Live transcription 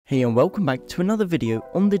Hey and welcome back to another video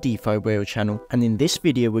on the DeFi Whale channel, and in this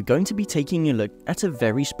video we're going to be taking a look at a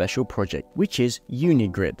very special project, which is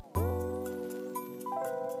Unigrid.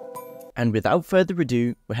 And without further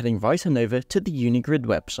ado, we're heading right on over to the Unigrid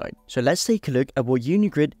website. So let's take a look at what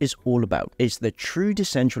Unigrid is all about. It's the true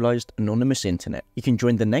decentralized anonymous internet. You can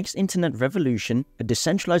join the next internet revolution, a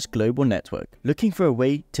decentralized global network. Looking for a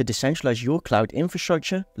way to decentralize your cloud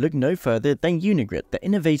infrastructure? Look no further than Unigrid. The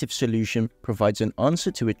innovative solution provides an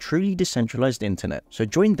answer to a truly decentralized internet. So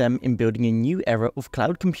join them in building a new era of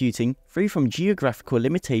cloud computing, free from geographical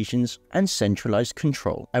limitations and centralized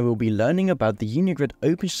control. I will be learning about the Unigrid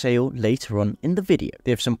open sale later on in the video.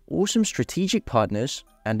 They have some awesome strategic partners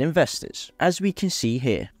and investors, as we can see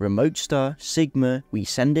here: Remote Star, Sigma,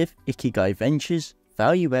 WeSendif, Ikigai Ventures,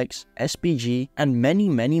 ValueX, SBG, and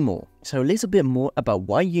many more. So a little bit more about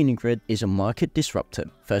why Unigrid is a market disruptor.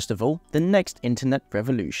 First of all, the next internet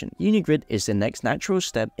revolution. Unigrid is the next natural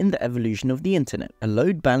step in the evolution of the internet, a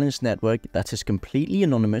load-balanced network that is completely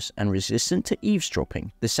anonymous and resistant to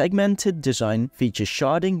eavesdropping. The segmented design features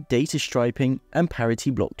sharding, data striping, and parity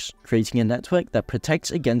blocks, creating a network that protects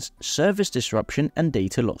against service disruption and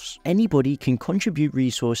data loss. Anybody can contribute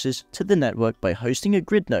resources to the network by hosting a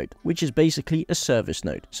grid node, which is basically a service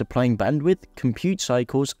node, supplying bandwidth, compute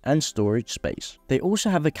cycles, and storage space. They also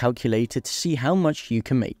have a calculator to see how much you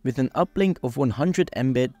can make. With an uplink of 100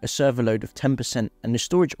 Mbit, a server load of 10%, and a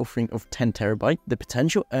storage offering of 10 TB, the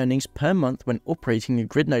potential earnings per month when operating a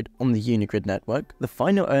grid node on the Unigrid network, the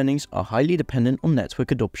final earnings are highly dependent on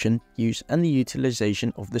network adoption, use, and the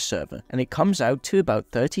utilization of the server, and it comes out to about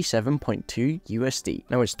 37.2 USD.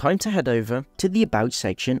 Now it's time to head over to the About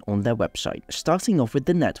section on their website. Starting off with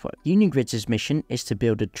the network, Unigrid's mission is to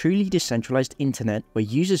build a truly decentralized internet where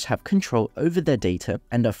users have control over their data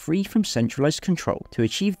and are free from centralized control. To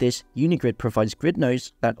achieve this, Unigrid provides grid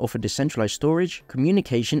nodes that offer decentralized storage,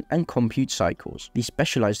 communication, and compute cycles. These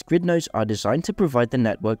specialized grid nodes are designed to provide the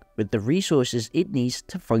network with the resources it needs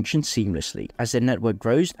to function seamlessly. As the network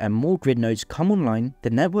grows and more grid nodes come online,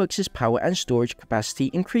 the network's power and storage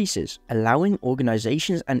capacity increases, allowing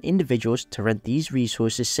organizations and individuals to rent these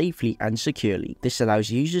resources safely and securely. This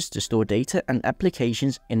allows users to store data and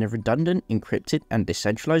applications in a redundant, encrypted, and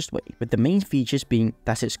decentralized way, with the main features being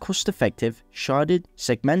that it's cost-effective, sharded,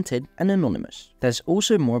 segmented, and anonymous. There's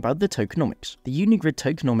also more about the tokenomics. The Unigrid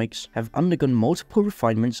tokenomics have undergone multiple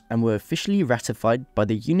refinements and were officially ratified by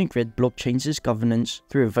the Unigrid blockchain's governance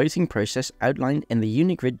through a voting process outlined in the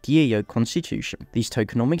Unigrid DAO constitution. These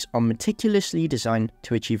tokenomics are meticulously designed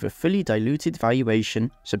to achieve a fully diluted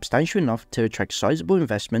valuation substantial enough to attract sizable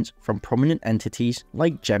investments from prominent entities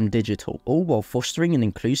like Gem Digital, all while fostering an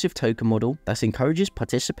inclusive token model that encourages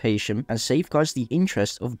participation and safeguards the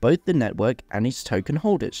interests of both the network and its token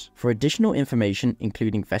holders. For additional information,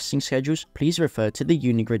 including vesting schedules, please refer to the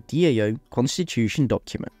Unigrid DAO constitution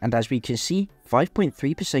document. And as we can see,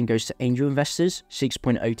 5.3% goes to angel investors,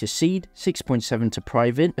 6.0% to seed, 6.7% to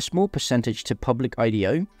private, a small percentage to public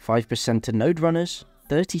IDO, 5% to node runners,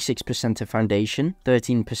 36% to foundation,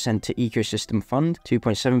 13% to ecosystem fund,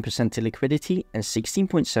 2.7% to liquidity, and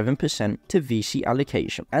 16.7% to VC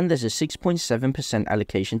allocation. And there's a 6.7%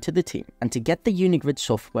 allocation to the team. And to get the Unigrid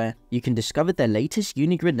software, you can discover their latest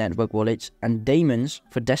Unigrid network wallets and daemons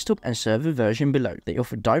for desktop and server version below. They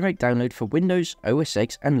offer direct download for Windows, OS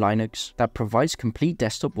X, and Linux that provides complete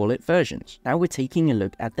desktop wallet versions. Now we're taking a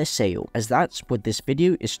look at their sale, as that's what this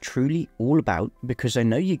video is truly all about, because I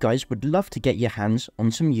know you guys would love to get your hands on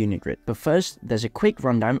some Unigrid. But first, there's a quick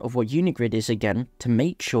rundown of what Unigrid is again to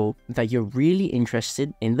make sure that you're really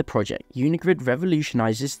interested in the project. Unigrid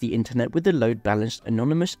revolutionizes the internet with a load-balanced,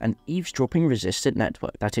 anonymous, and eavesdropping resistant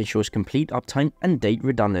network that ensures complete uptime and date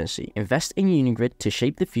redundancy. Invest in Unigrid to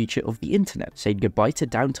shape the future of the internet. Say goodbye to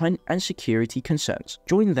downtime and security concerns.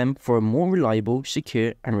 Join them for a more reliable,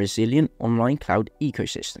 secure, and resilient online cloud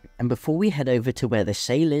ecosystem. And before we head over to where the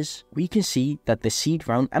sale is, we can see that the seed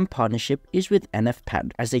round and partnership is with NFPad.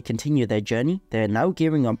 As they continue their journey, they are now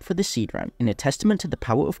gearing up for the seed round. In a testament to the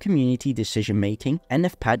power of community decision-making,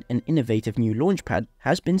 NFPad, an innovative new launchpad,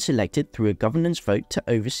 has been selected through a governance vote to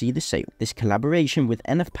oversee the sale. This collaboration with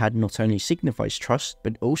NFPad not only signifies trust,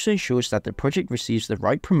 but also ensures that the project receives the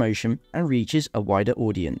right promotion and reaches a wider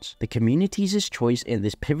audience. The community's choice in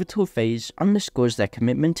this pivotal phase underscores their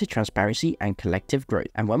commitment to transparency and collective growth.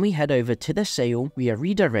 And when we head over to their sale, we are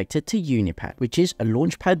redirected to Unipad, which is a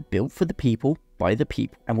launchpad built for the people by the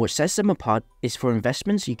people. And what sets them apart is for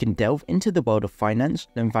investments you can delve into the world of finance,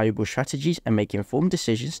 learn valuable strategies, and make informed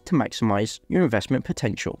decisions to maximize your investment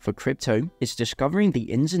potential. For crypto, it's discovering the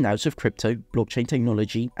ins and outs of crypto, blockchain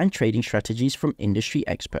technology, and trading strategies from industry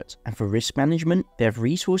experts. And for risk management, they have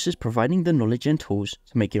resources providing the knowledge and tools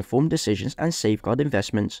to make informed decisions and safeguard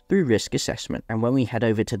investments through risk assessment. And when we head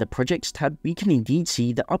over to the projects tab, we can indeed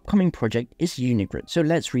see the upcoming project is Unigrid. So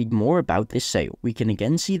let's read more about this sale. We can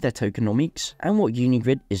again see their tokenomics and what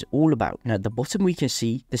Unigrid is all about. And at the bottom we can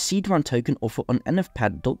see the seed round token offer on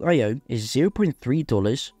nfpad.io is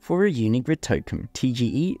 $0.3 for a Unigrid token.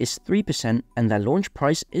 TGE is 3% and their launch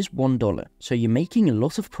price is $1. So you're making a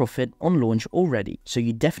lot of profit on launch already. So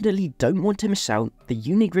you definitely don't want to miss out the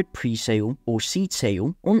Unigrid pre-sale or seed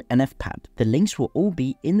sale on NFPad. The links will all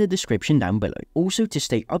be in the description down below. Also, to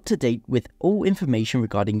stay up to date with all information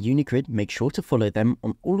regarding Unigrid, make sure to follow them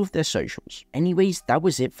on all of their socials. Anyways, that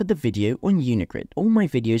was it for the video on Unigrid. All my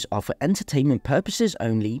videos are for entertainment purposes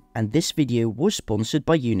only, and this video was sponsored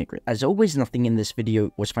by Unigrid. As always, nothing in this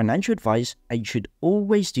video was financial advice, and you should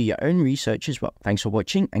always do your own research as well. Thanks for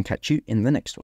watching, and catch you in the next one.